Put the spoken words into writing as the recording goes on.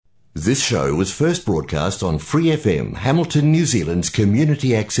This show was first broadcast on Free FM, Hamilton, New Zealand's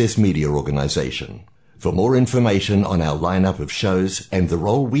community access media organisation. For more information on our lineup of shows and the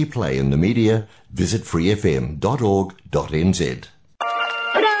role we play in the media, visit freefm.org.nz.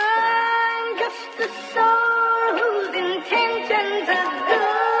 But I'm just a soul whose intentions are good.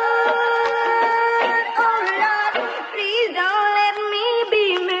 Oh Lord, please don't let me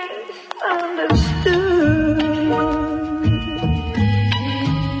be misunderstood.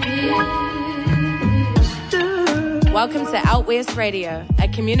 Welcome to Out West Radio, a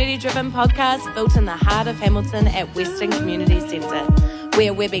community-driven podcast built in the heart of Hamilton at Western Community Centre. We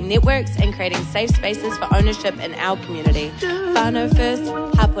are webbing networks and creating safe spaces for ownership in our community. Whānau first,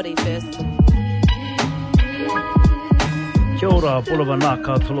 Hapori first. Kia ora, polowa nā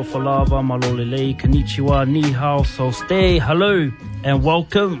katoa whalawa, malolelei, konnichiwa, ni hao, so stay, hello, and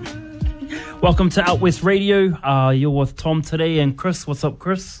welcome. Welcome to Out West Radio. You're with Tom today and Chris. What's up,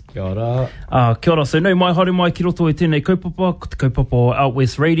 Chris? Kia ora. Kia ora. So, no, mai haere mai ki roto e tēnei kaupapa, ko te kaupapa Out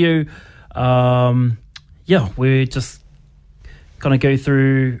West Radio. We're just going to go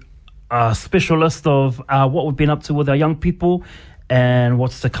through a special list of what we've been up to with our young people and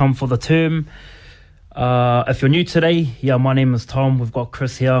what's to come for the term. If you're new today, my name is Tom. We've got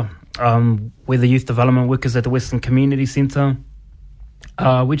Chris here. We're the youth development workers at the Western Community Centre.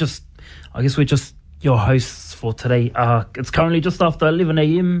 We're just your hosts for today. It's currently just after 11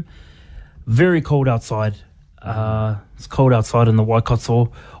 a.m. Very cold outside. It's cold outside in the Waikato,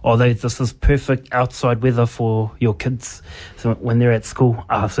 although this is perfect outside weather for your kids when they're at school.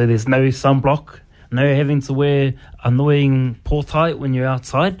 So there's no sunblock, no having to wear annoying portai when you're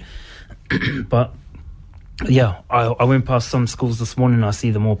outside. But yeah, I went past some schools this morning. I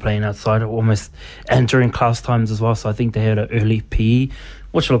see them all playing outside almost, and during class times as well. So I think they had an early PE,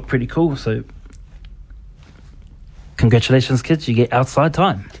 which looked pretty cool. So congratulations, kids, you get outside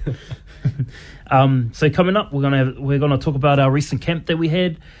time. So coming up, we're gonna talk about our recent camp that we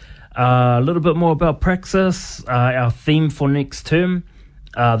had, a little bit more about Praxis, our theme for next term.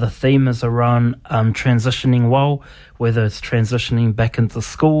 The theme is around transitioning well, whether it's transitioning back into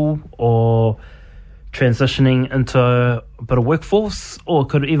school or transitioning into a bit of workforce, or it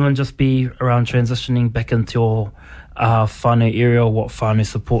could even just be around transitioning back into your whānau area, what whānau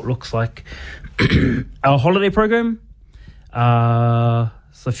support looks like. Our holiday program, so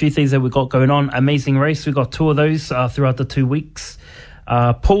a few things that we've got going on. Amazing Race, we've got two of those throughout the 2 weeks.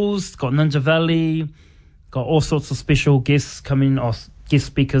 Pools, got Ninja Valley, got all sorts of special guests coming, or guest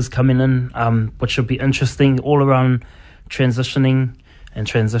speakers coming in, which should be interesting, all around transitioning and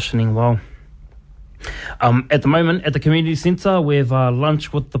transitioning well. At the moment, at the community centre, we have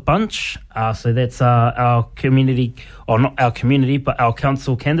lunch with the bunch. So that's our community, or not our community, but our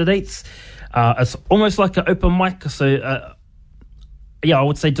council candidates. It's almost like an open mic. So, I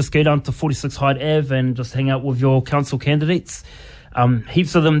would say just go down to 46 Hyde Ave and just hang out with your council candidates.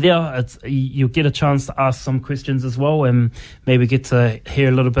 Heaps of them there. You'll get a chance to ask some questions as well, and maybe get to hear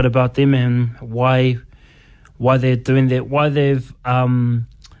a little bit about them and why they're doing that, why they've,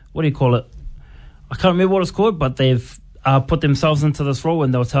 what do you call it? I can't remember what it's called, but they've put themselves into this role,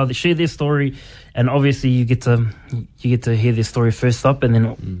 and they'll share their story, and obviously you get to hear their story first up, and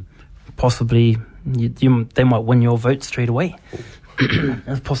then possibly they might win your vote straight away.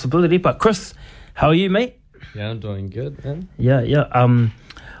 That's a possibility. But Chris, how are you, mate? Yeah, I'm doing good, man. Yeah.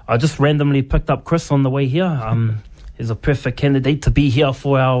 I just randomly picked up Chris on the way here. He's a perfect candidate to be here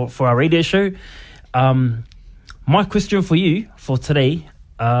for our radio show. My question for you for today.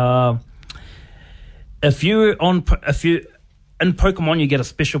 If you're in Pokemon, you get a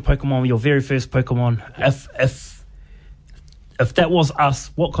special Pokemon, your very first Pokemon. If that was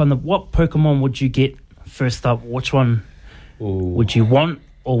us, what Pokemon would you get first up? Which one would you want,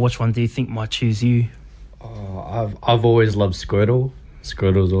 or which one do you think might choose you? I've always loved Squirtle.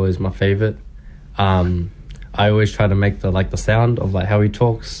 Squirtle's always my favorite. I always try to make the sound of like how he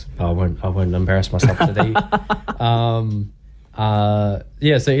talks. I won't embarrass myself today. So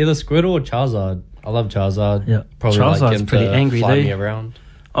either Squirtle or Charizard. I love Charizard. Yeah, probably Charizard's like him pretty to angry, fly though. me around.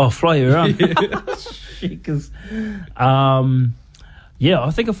 Oh, fly you around. Because, I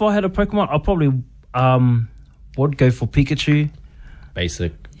think if I had a Pokemon, I probably would go for Pikachu.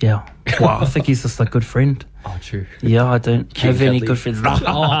 Basic. Yeah. Well, I think he's just a good friend. Oh, true. Yeah, I don't have any good friends.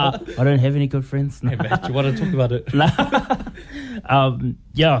 I don't have any good friends. Hey, man, do you want to talk about it?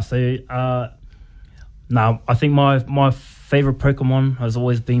 I think my favourite Pokemon has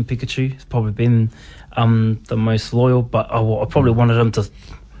always been Pikachu. It's probably been the most loyal, but I probably wanted him to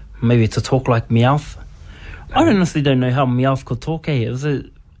maybe to talk like Meowth. I honestly don't know how Meowth could talk, Do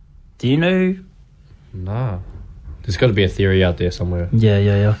you know? Nah. There's got to be a theory out there somewhere. Yeah.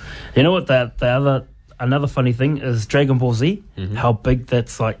 You know what? Another funny thing is Dragon Ball Z. How big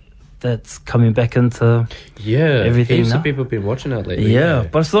that's coming back into everything heaps now. of people have been watching it lately. Yeah,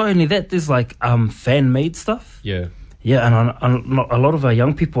 but it's not only that. There's like fan made stuff. Yeah. Yeah, and a lot of our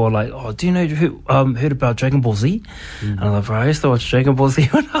young people are like, "Oh, do you know who heard about Dragon Ball Z?" And I'm like, "Bro, I used to watch Dragon Ball Z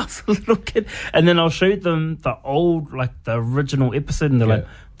when I was a little kid." And then I'll show them the old, like the original episode, and they're like,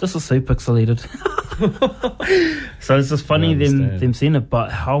 "This is so pixelated." So it's just funny them seeing it,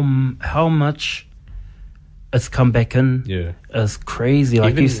 but how much it's come back in is crazy.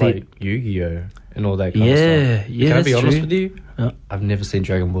 Like even you said, like Yu-Gi-Oh and all that kind of stuff. Yeah, Can I be that's honest true. with you? Yeah. I've never seen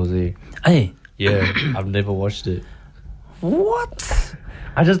Dragon Ball Z. Hey, Yeah, I've never watched it. what?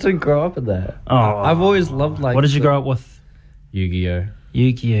 I just didn't grow up with that. Oh, I've always loved like. what did you grow up with? Yu-Gi-Oh,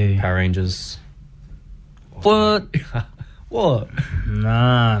 Yu-Gi-Oh. Power Rangers. What? What?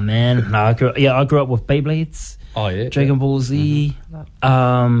 Nah, man. Nah, I grew up with Beyblades, Oh yeah, Dragon Ball Z,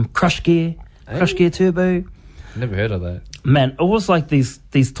 Crush Gear, Crush Gear Turbo. Never heard of that. Man, it was like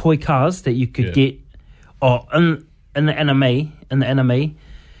these toy cars that you could get. Oh, in the anime,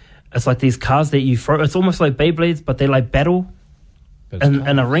 it's like these cars that you throw. It's almost like Beyblades, but they like battle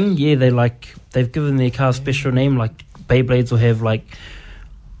in a ring. Yeah, they've given their car a special name. Like Beyblades will have like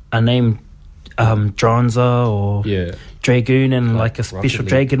a name, Dranza or Dragoon, and like a special Rocket League.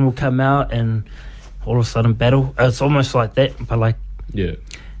 dragon will come out and all of a sudden battle. It's almost like that, but like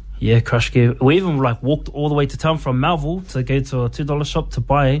Crush Gear. We even like walked all the way to town from Melville to go to a $2 shop to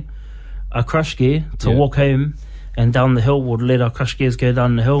buy a Crush Gear to walk home, and down the hill we'd let our Crush Gears go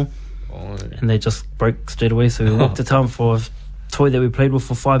down the hill, and they just broke straight away. So we walked to town for a toy that we played with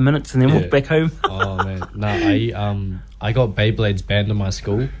for 5 minutes, and then walked back home. Oh man, no, I got Beyblades banned in my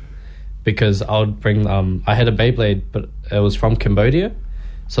school because I would bring I had a Beyblade, but it was from Cambodia,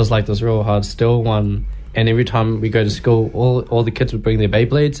 so it's like this real hard steel one. And every time we go to school, all the kids would bring their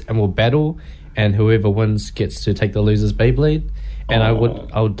Beyblades and we'll battle, and whoever wins gets to take the loser's Beyblade. And I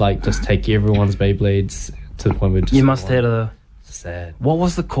would like just take everyone's Beyblades to the point where just You must have had a... sad. What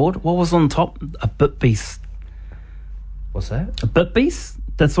was the cord? What was on top? A Bit Beast. What's that? A Bit Beast?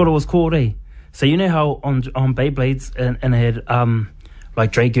 That's what it was called, eh? So you know how on Beyblades and it had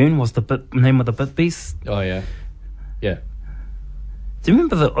like Dragoon was the name of the Bit Beast? Oh yeah. Do you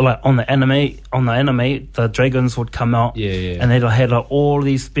remember on the anime the dragons would come out and they had like all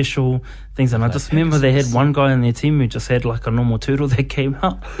these special things, and I just remember they had one guy in their team who just had like a normal turtle that came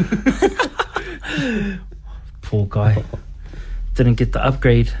out. Poor guy. Didn't get the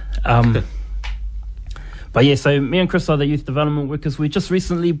upgrade. But yeah, so me and Chris are the youth development workers. We just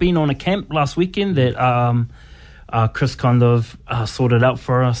recently been on a camp last weekend that Chris kind of sorted out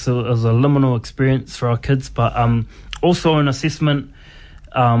for us. It was a liminal experience for our kids, but also an assessment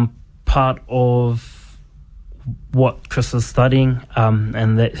part of what Chris is studying,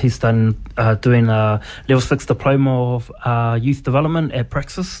 and that he's doing a level 6 diploma of youth development at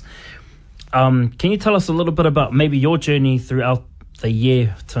Praxis. Can you tell us a little bit about maybe your journey throughout the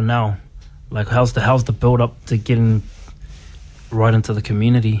year to now? Like how's the build up to getting right into the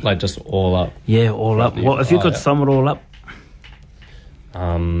community? Like just all up. Yeah, all up. Well, if you could sum it all up.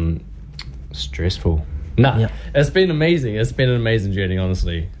 Stressful. Nah, it's been amazing. It's been an amazing journey,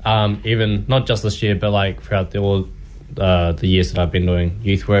 honestly. Even not just this year, but like throughout the years that I've been doing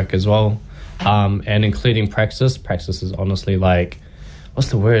youth work as well, and including Praxis. Praxis is honestly like, what's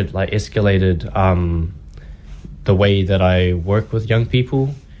the word? Like escalated the way that I work with young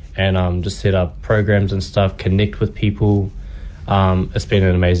people, and just set up programs and stuff, connect with people. It's been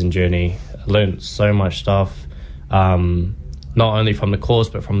an amazing journey. I learned so much stuff, not only from the course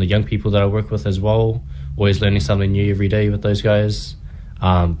but from the young people that I work with as well. Always learning something new every day with those guys.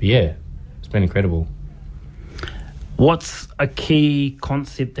 But yeah, it's been incredible. What's a key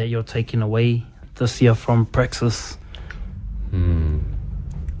concept that you're taking away this year from Praxis?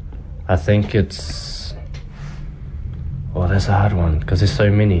 I think it's... Oh, that's a hard one because there's so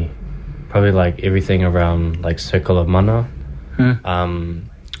many. Probably like everything around like Circle of Mana.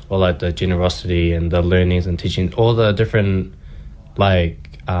 Or like the generosity and the learnings and teaching, all the different like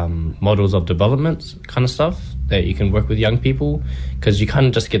models of development kind of stuff that you can work with young people, because you kind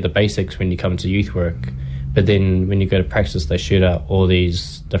of just get the basics when you come to youth work, but then when you go to Praxis they shoot out all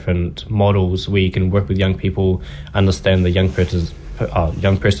these different models where you can work with young people, understand the young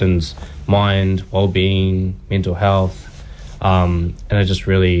person's mind, well-being, mental health, and it just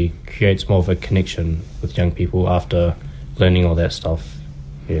really creates more of a connection with young people after learning all that stuff.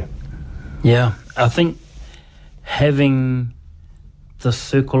 Yeah, I think having the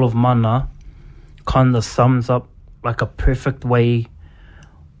Circle of Mana kind of sums up like a perfect way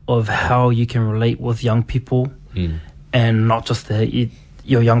of how you can relate with young people and not just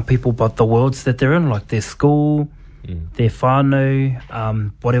your young people, but the worlds that they're in, like their school, their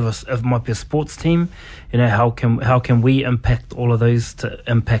whānau, whatever, if it might be a sports team, how can we impact all of those to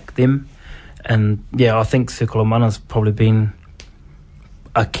impact them? And yeah, I think Circle of Mana's probably been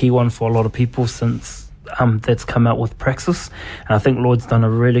a key one for a lot of people since that's come out with Praxis, and I think Lloyd's done a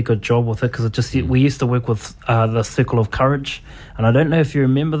really good job with it, because we used to work with the Circle of Courage, and I don't know if you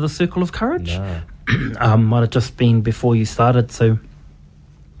remember the Circle of Courage. No. Might have just been before you started. So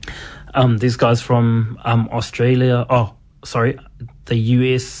these guys from the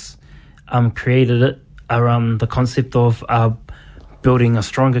US created it around the concept of building a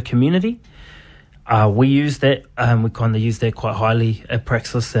stronger community. We use that, we kind of use that quite highly at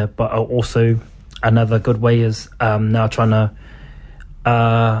Praxis, but also another good way is now trying to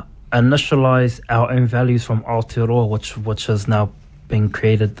initialize our own values from Aotearoa, which has now been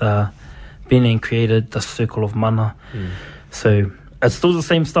created, the Circle of Mana. So it's still the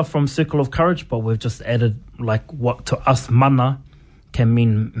same stuff from Circle of Courage, but we've just added like what to us mana can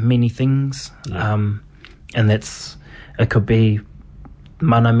mean many things, and it could be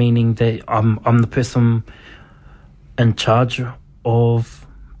mana meaning that I'm the person in charge of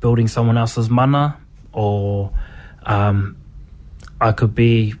building someone else's mana, or I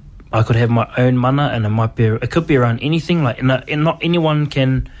could have my own mana, and it could be around anything. Like, and not anyone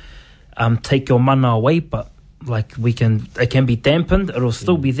can take your mana away, but like it can be dampened. It'll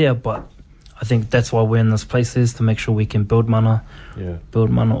still be there, but I think that's why we're in this place, is to make sure we can build mana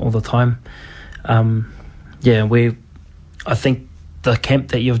all the time. I think the camp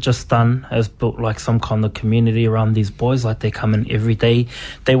that you've just done has built like some kind of community around these boys. Like, they come in every day.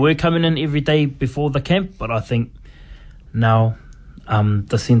 They were coming in every day before the camp, but I think now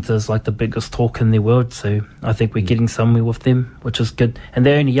the centre is like the biggest talk in the world. So I think we're getting somewhere with them, which is good. And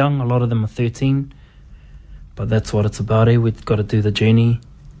they're only young. A lot of them are 13. But that's what it's about, eh? We've got to do the journey.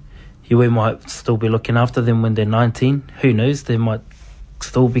 We might still be looking after them when they're 19. Who knows? They might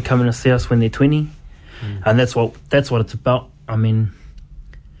still be coming to see us when they're 20. And that's what it's about. I mean,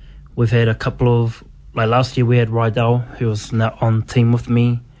 we've had a couple of, like last year we had Rydell, who was now on team with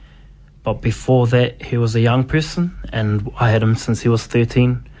me, but before that he was a young person, and I had him since he was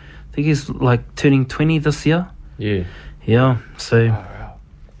 13. I think he's like turning 20 this year. Yeah, so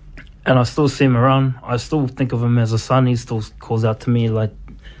and I still see him around. I still think of him as a son. He still calls out to me like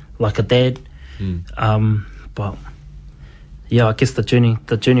a dad. But yeah, I guess the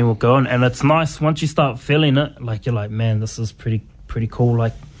journey will go on, and it's nice once you start feeling it. Like, you're like, man, this is pretty cool.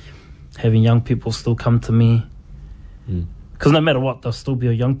 Like, having young people still come to me, because no matter what, they'll still be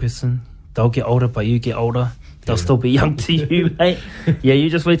a young person. They'll get older, but you get older. They'll still be young to you, mate. Yeah, you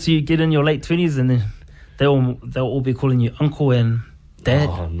just wait till you get in your late 20s, and then they'll all be calling you uncle and dad.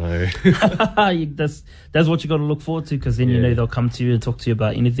 Oh no. That's what you got to look forward to, because then you know they'll come to you and talk to you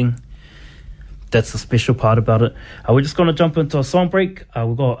about anything. That's the special part about it. We're just going to jump into a song break.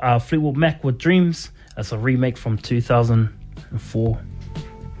 We've got Fleetwood Mac with Dreams. That's a remake from 2004.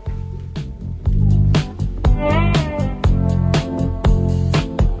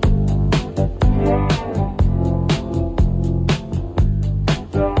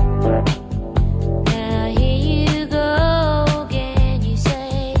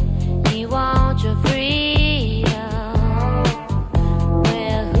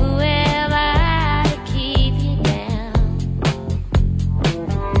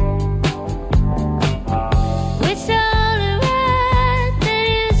 It's all around.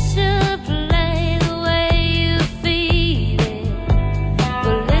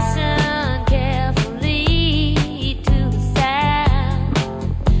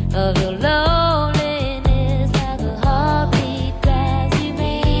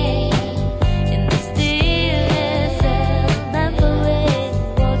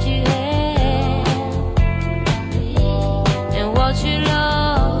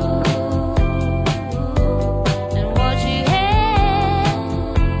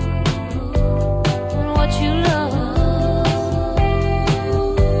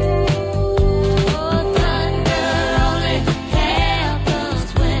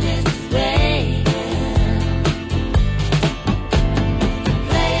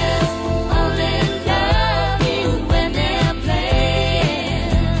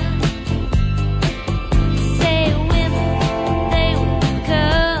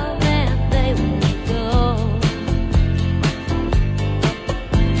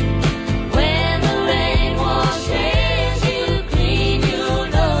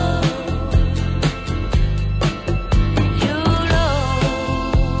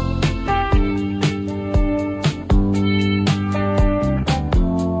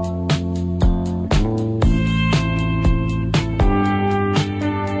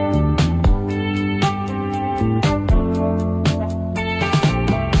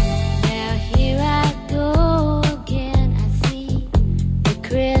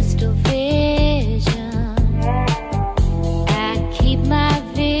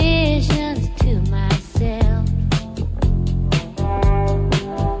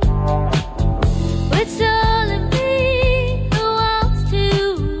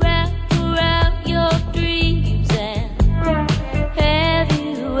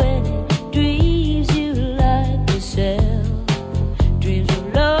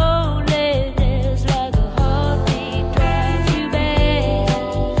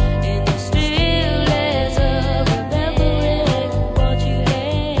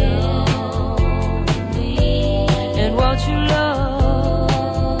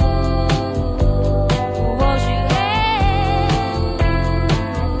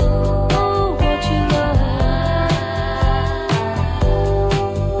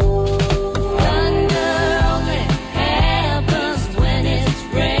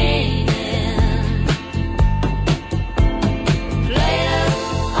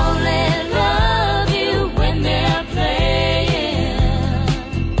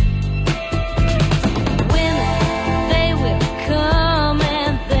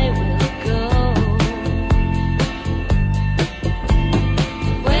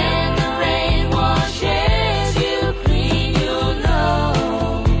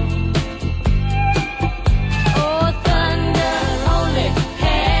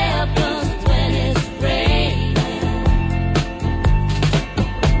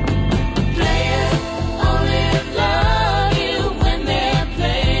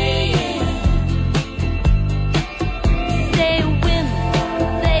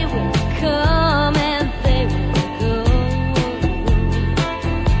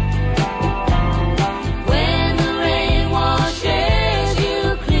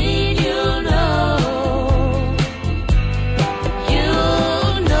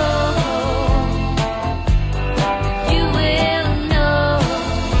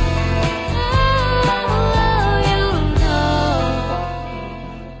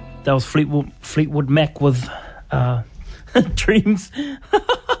 That was Fleetwood Mac with Dreams.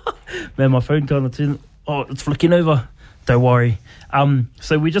 Man, my phone kind of turned. Oh, it's flicking over. Don't worry.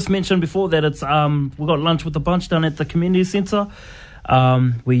 So we just mentioned before that it's we got lunch with the bunch down at the community centre,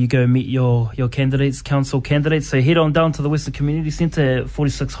 where you go meet your candidates, council candidates. So head on down to the Western Community Centre at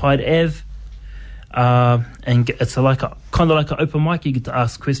 46 Hyde Ave. And it's kind of like an open mic. You get to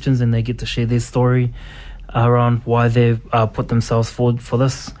ask questions and they get to share their story around why they've put themselves forward for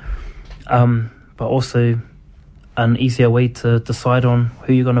this. But also an easier way to decide on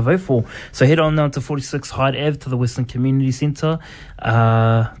who you're going to vote for. So head on down to 46 Hyde Ave to the Western Community Centre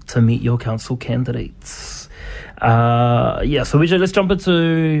to meet your council candidates. So let's jump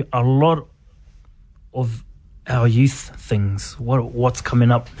into a lot of our youth things. What's coming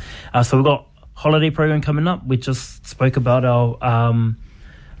up? So we've got holiday program coming up. We just spoke about our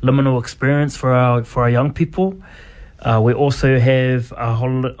liminal experience for our young people. We also have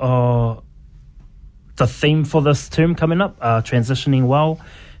the theme for this term coming up, transitioning well,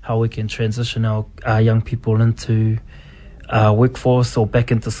 how we can transition our young people into workforce or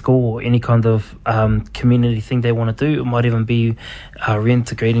back into school or any kind of community thing they want to do. It might even be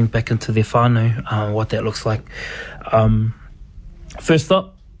reintegrating back into their whānau, what that looks like. First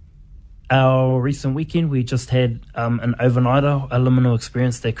up, our recent weekend, we just had an overnighter, a liminal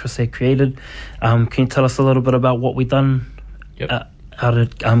experience that Chris had created. Can you tell us a little bit about what we've done out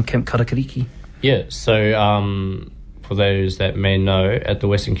at Camp Karakariki? Yeah, so for those that may know, at the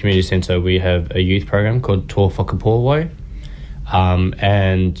Western Community Centre we have a youth program called Tō Whakapōwai.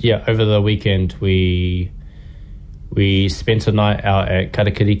 Over the weekend we spent a night out at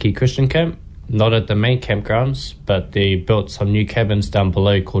Karakariki Christian Camp, not at the main campgrounds, but they built some new cabins down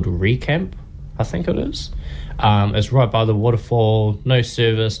below called Recamp, I think it is. It's right by the waterfall, no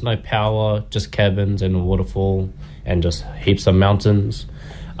service, no power, just cabins and a waterfall and just heaps of mountains.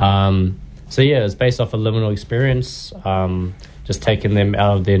 It's based off a liminal experience, just taking them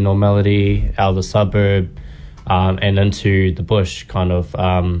out of their normality, out of the suburb, and into the bush, kind of,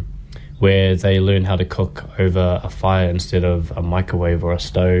 where they learn how to cook over a fire instead of a microwave or a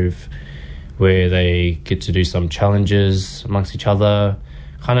stove, where they get to do some challenges amongst each other,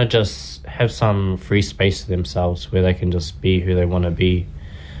 kind of just have some free space to themselves where they can just be who they want to be,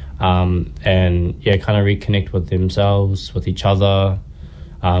 kind of reconnect with themselves, with each other,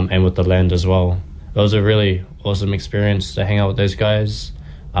 and with the land as well. It was a really awesome experience to hang out with those guys.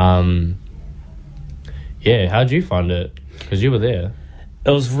 How'd you find it? Because you were there.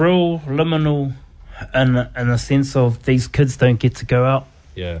 It was real liminal in the sense of these kids don't get to go out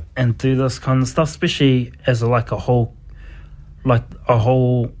and do this kind of stuff, especially as a whole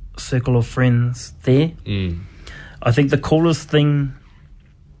circle of friends there. I think the coolest thing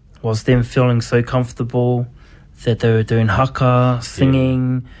was them feeling so comfortable that they were doing haka,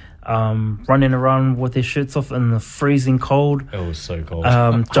 singing, running around with their shirts off in the freezing cold. It was so cold.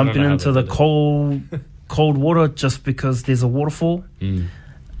 Jumping into the cold water just because there's a waterfall.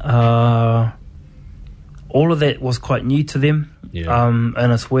 All of that was quite new to them.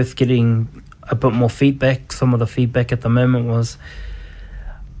 And it's worth getting a bit more feedback. Some of the feedback at the moment was,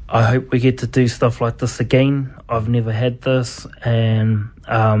 I hope we get to do stuff like this again. I've never had this. And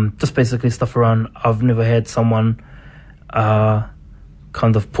just basically stuff around, I've never had someone kind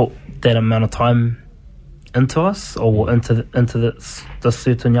of put that amount of time into us or into this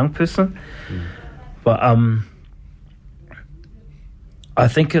certain young person. But I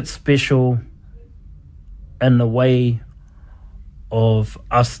think it's special in the way of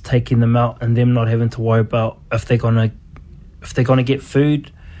us taking them out and them not having to worry about if they're gonna get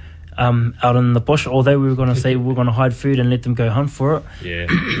food out in the bush. Although we were gonna say we're gonna hide food and let them go hunt for it.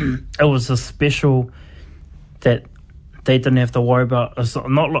 It was a special that they didn't have to worry about. It's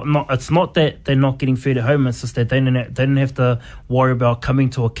not that they're not getting food at home. It's just that they didn't have to worry about coming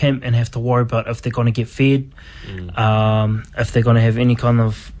to a camp and have to worry about if they're going to get fed, if they're going to have any kind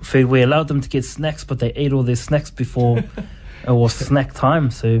of food. We allowed them to get snacks, but they ate all their snacks before it was snack time.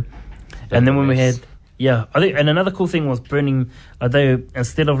 So, and then when we had, I think, and another cool thing was burning. They,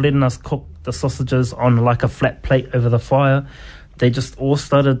 instead of letting us cook the sausages on like a flat plate over the fire, they just all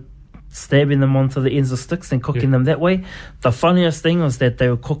started stabbing them onto the ends of sticks and cooking them that way. The funniest thing was that they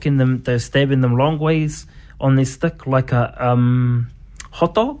were stabbing them long ways on their stick like a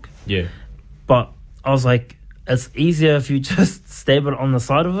hot dog. But I was like, it's easier if you just stab it on the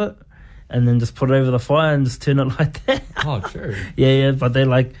side of it and then just put it over the fire and just turn it like that. Oh, true. But they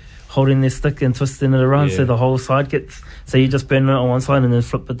like holding their stick and twisting it around so the whole side gets, so you just burn it on one side and then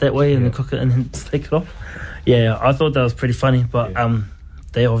flip it that way and then cook it and then just take it off. I thought that was pretty funny, but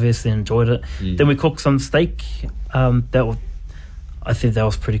they obviously enjoyed it. Then we cooked some steak. I think that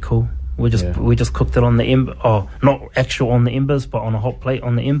was pretty cool. We just cooked it on the ember. Oh, not actual on the embers, but on a hot plate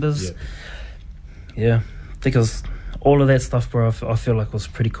on the embers. Yeah, because all of that stuff, bro, I feel like was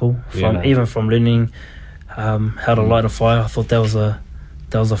pretty cool. Even from learning how to light a fire, I thought that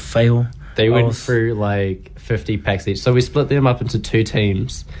was a fail. They went through like 50 packs each. So we split them up into 2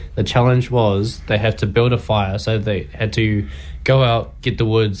 teams. The challenge was they had to build a fire. So they had to go out, get the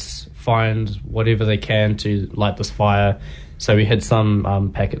woods, find whatever they can to light this fire. So we had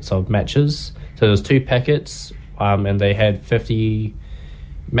some packets of matches. So there was 2 packets, and they had 50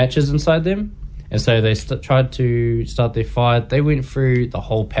 matches inside them. And so they tried to start their fire. They went through the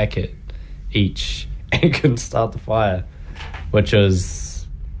whole packet each and couldn't start the fire, which was...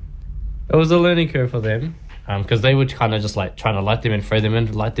 It was a learning curve for them, because they would kind of just like trying to light them and throw them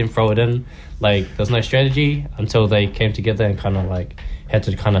in, light them, throw it in. Like there's no strategy until they came together and kind of like had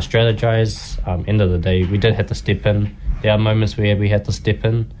to kind of strategize. End of the day, we did have to step in. There are moments where we had to step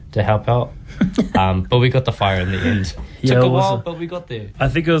in to help out, but we got the fire in the end. Took a while, but we got there. I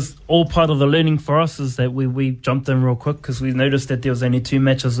think it was all part of the learning for us is that we jumped in real quick because we noticed that there was only 2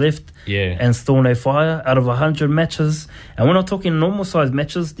 matches left and still no fire out of 100 matches. And we're not talking normal size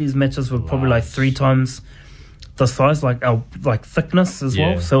matches. These matches were probably like 3 times the size, like thickness as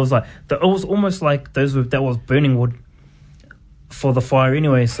well. So it was like it was almost like that was burning wood for the fire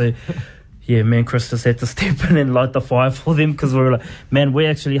anyway. So yeah, me and Chris just had to step in and light the fire for them because we were like, man, we're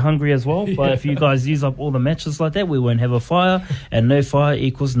actually hungry as well. But if you guys use up all the matches like that, we won't have a fire, and no fire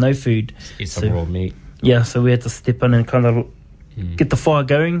equals no food. Eat some raw meat. Yeah, so we had to step in and kind of get the fire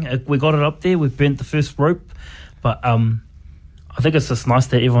going. We got it up there. We burnt the first rope, but I think it's just nice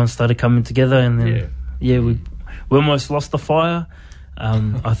that everyone started coming together, and then we almost lost the fire.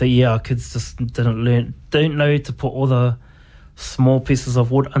 I think our kids just don't know to put all the small pieces of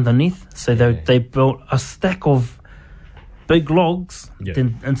wood underneath, so they built a stack of big logs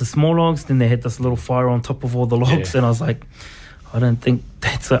then into small logs, then they had this little fire on top of all the logs, and I was like, I don't think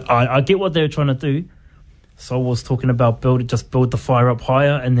that's it. I get what they were trying to do. So I was talking about build the fire up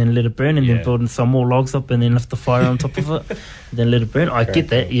higher and then let it burn, and then building some more logs up and then lift the fire on top of it and then let it burn. I get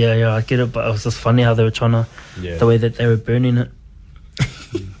that, I get it, but it was just funny how they were trying to the way that they were burning it.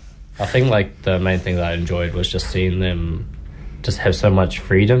 I think like the main thing that I enjoyed was just seeing them just have so much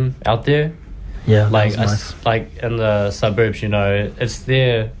freedom out there. Yeah, like nice. Like in the suburbs, it's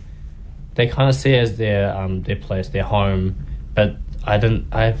they kind of see it as their place, their home. But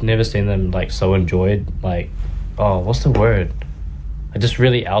I've never seen them like so enjoyed. Like, what's the word? Just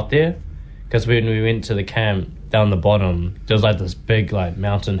really out there. Because when we went to the camp down the bottom, there was like this big like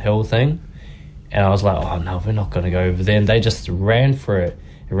mountain hill thing, and I was like, oh no, we're not gonna go over there. And they just ran for it.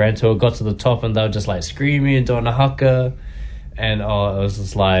 Ran till it got to the top, and they were just like screaming and doing a haka. And it was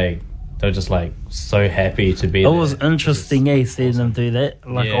just like they were just like so happy to be there. It was interesting, seeing them do that.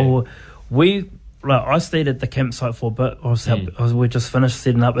 Like, I stayed at the campsite for a bit. We just finished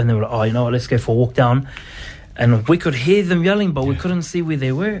setting up, and they were like, you know what, let's go for a walk down. And we could hear them yelling, but we couldn't see where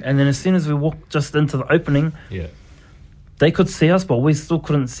they were. And then as soon as we walked just into the opening, they could see us, but we still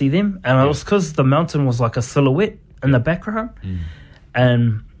couldn't see them. And it was because the mountain was like a silhouette in the background,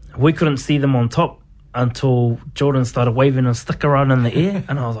 and we couldn't see them on top until Jordan started waving a stick around in the air,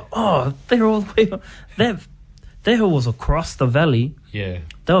 and I was like, they're all the way. That hill was across the valley. Yeah.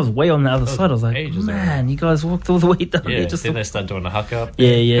 That was way on the other side. I was like, man, you guys walked all the way down there. Then they started doing a haka up.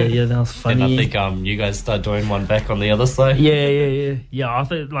 Yeah, that was funny. And I think you guys started doing one back on the other side. Yeah, I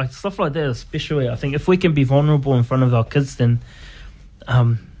think like stuff like that is special. I think if we can be vulnerable in front of our kids, then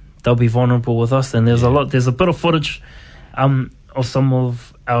they'll be vulnerable with us. And there's a bit of footage of some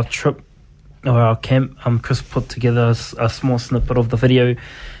of our trip or our camp. Chris put together a small snippet of the video,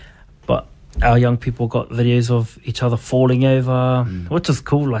 but our young people got videos of each other falling over, which is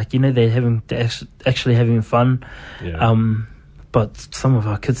cool. Like, they're actually having fun. But some of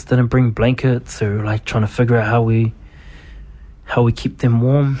our kids didn't bring blankets, or like trying to figure out how we keep them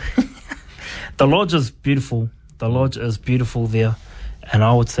warm. The lodge is beautiful. The lodge is beautiful there, and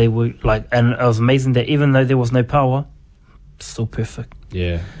I would say and it was amazing that even though there was no power, still perfect.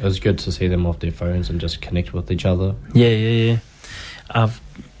 Yeah, it was good to see them off their phones and just connect with each other. Yeah.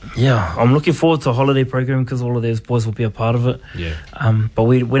 I'm looking forward to a holiday program because all of those boys will be a part of it. Yeah. But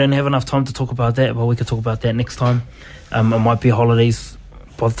we don't have enough time to talk about that, but we could talk about that next time. It might be holidays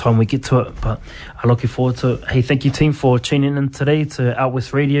by the time we get to it, but I'm looking forward to it. Hey, thank you, team, for tuning in today to Out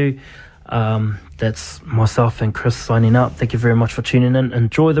West Radio. That's myself and Chris signing out. Thank you very much for tuning in.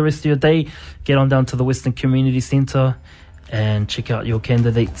 Enjoy the rest of your day. Get on down to the Western Community Centre and check out your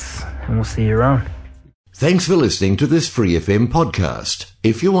candidates, and we'll see you around. Thanks for listening to this Free FM podcast.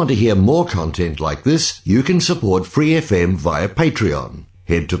 If you want to hear more content like this, you can support Free FM via Patreon.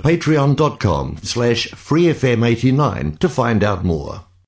 Head to patreon.com/freefm89 to find out more.